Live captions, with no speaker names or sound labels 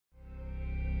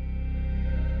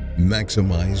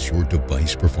Maximize your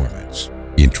device performance.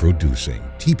 Introducing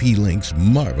TP-Link's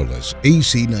marvelous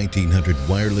AC1900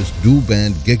 wireless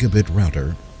dual-band gigabit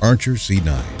router, Archer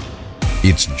C9.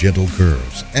 Its gentle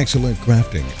curves, excellent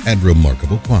crafting, and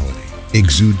remarkable quality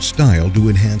exude style to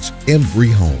enhance every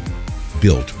home.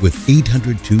 Built with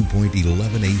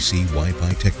 802.11 AC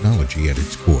Wi-Fi technology at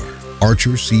its core,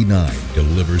 Archer C9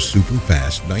 delivers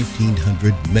super-fast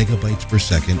 1900 megabytes per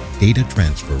second data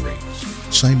transfer rates.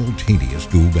 Simultaneous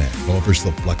dual-band offers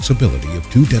the flexibility of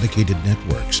two dedicated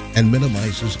networks and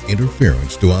minimizes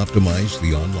interference to optimize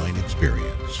the online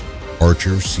experience.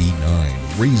 Archer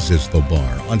C9 raises the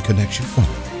bar on connection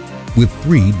quality. With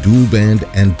 3 dual-band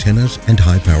antennas and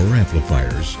high-power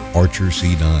amplifiers, Archer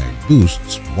C9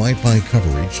 boosts Wi-Fi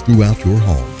coverage throughout your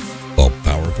home. A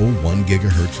powerful 1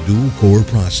 GHz dual-core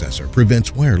processor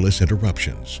prevents wireless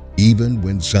interruptions, even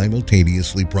when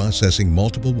simultaneously processing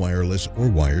multiple wireless or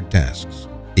wired tasks.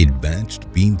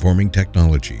 Advanced beamforming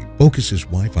technology focuses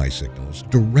Wi-Fi signals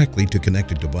directly to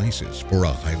connected devices for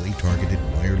a highly targeted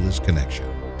wireless connection.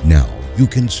 Now you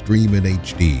can stream in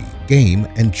HD, game,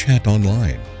 and chat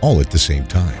online, all at the same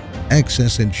time.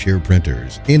 Access and share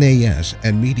printers, NAS,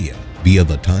 and media via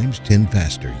the ×10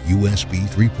 faster USB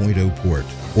 3.0 port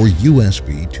or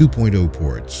USB 2.0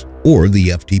 ports, or the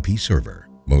FTP server.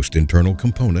 Most internal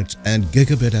components and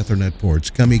gigabit Ethernet ports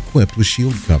come equipped with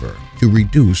shield cover to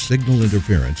reduce signal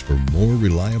interference for more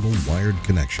reliable wired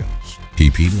connections.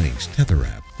 TP-Link's Tether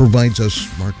app provides a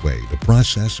smart way to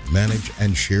process, manage,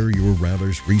 and share your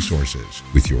router's resources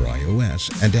with your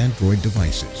iOS and Android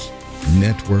devices.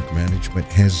 Network management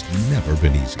has never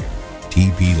been easier.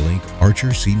 TP-Link Archer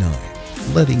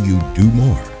C9, letting you do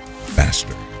more,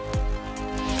 faster.